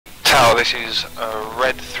Tower, this is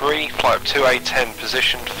Red 3, flight of 2A10,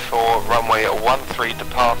 positioned for runway 13,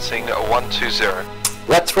 departing 120.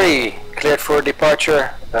 Red 3, cleared for departure,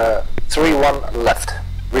 31 left.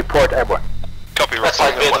 Report airborne. Copy, Red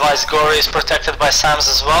flag, be advised, Gory is protected by SAMs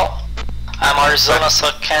as well. I'm Arizona, so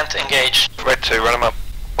can't engage. Red 2, run them up.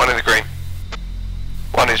 One in the green.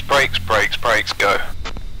 One is brakes, brakes, brakes, go.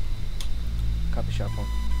 Copy, sharp 1.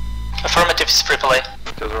 Affirmative is AAA.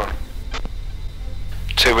 Does run.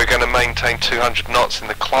 2, we're going to maintain 200 knots in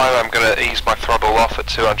the climb. I'm going to ease my throttle off at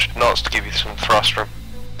 200 knots to give you some thrust room.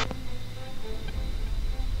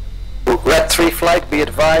 Red 3 flight, be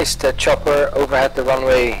advised, chopper overhead the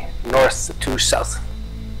runway north to south.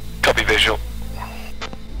 Copy, visual.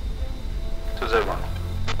 201.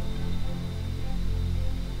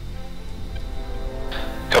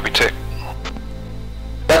 Copy, 2.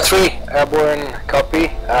 Red 3, airborne,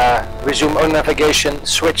 copy. Resume on navigation,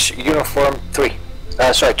 switch uniform 3.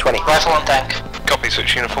 Sorry, 20. Rifle on tank. Copy,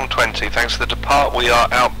 switch uniform 20. Thanks for the depart. We are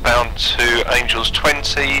outbound to Angels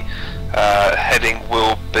 20. Heading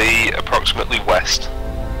will be approximately west.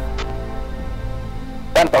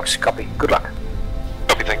 Bandbox, copy. Good luck.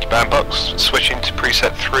 Copy, thank you, bandbox. Switching to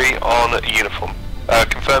preset 3 on uniform.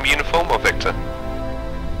 Confirm uniform or Victor?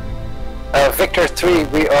 Victor 3,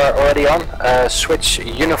 we are already on. Switch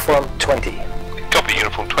uniform 20. Copy,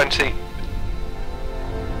 uniform 20.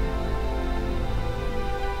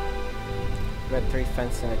 Red 3,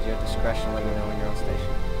 fencing at your discretion, let me know when you're on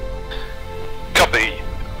station. Copy.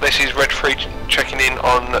 This is Red 3 checking in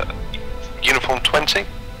on uniform 20.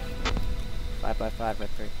 5x5, Red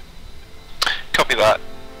 3. Copy that.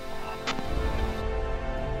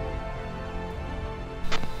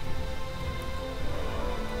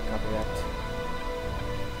 Copy that.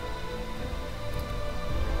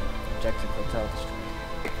 Objective hotel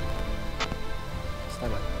destroyed.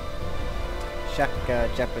 Stand by. Shack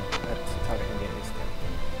Jeopard at target India is down.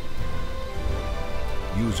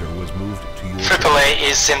 User was moved to your AAA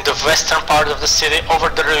is in the western part of the city, over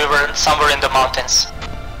the river and somewhere in the mountains.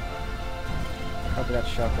 Copy that,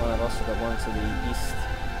 Shark 1. I've also got one to the east.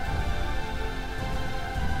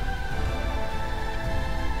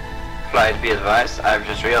 Flight, be advised, I've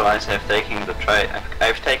just realized I've taken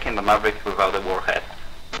the Maverick without a warhead.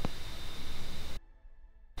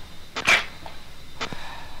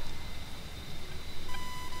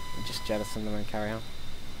 Just jettison them and carry on.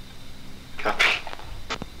 Copy.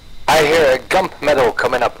 I hear a Gump medal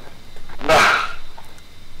coming up. No.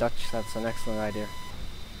 Dutch, that's an excellent idea.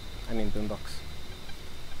 I mean boombox.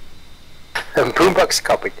 Boombox,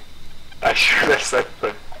 copy. I should have said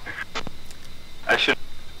that. I should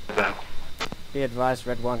have said Be advised,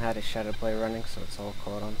 Red 1 had his shadow play running, so it's all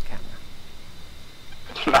caught on camera.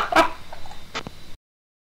 that.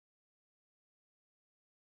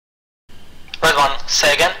 Red 1,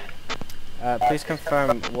 say again. Please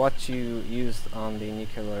confirm what you used on the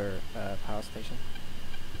nuclear power station.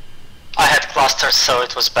 I had clusters, so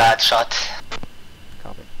it was bad shot.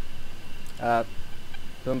 Copy.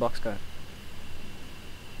 Boombox, go ahead.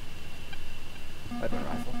 Weapon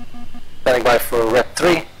rifle. Standing by for Red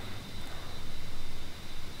 3.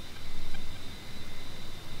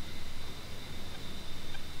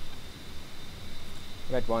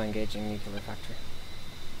 Red 1 engaging nuclear factory.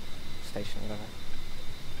 Station, whatever.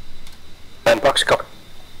 Bandbox, copy.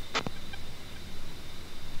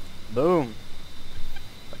 Boom!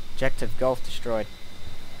 Objective Gulf destroyed.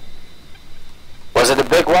 Was it a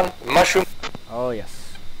big one? Mushroom? Oh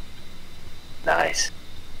yes. Nice.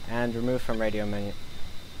 And removed from radio menu.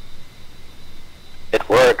 It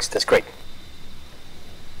works, that's great.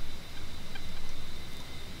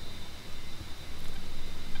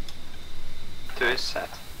 Two is set.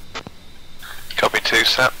 Copy, 2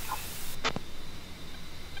 set.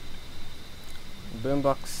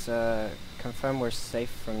 Boombox, confirm we're safe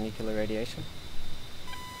from nuclear radiation.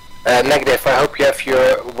 Negative, I hope you have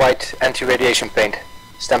your white anti-radiation paint.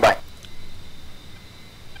 Stand by.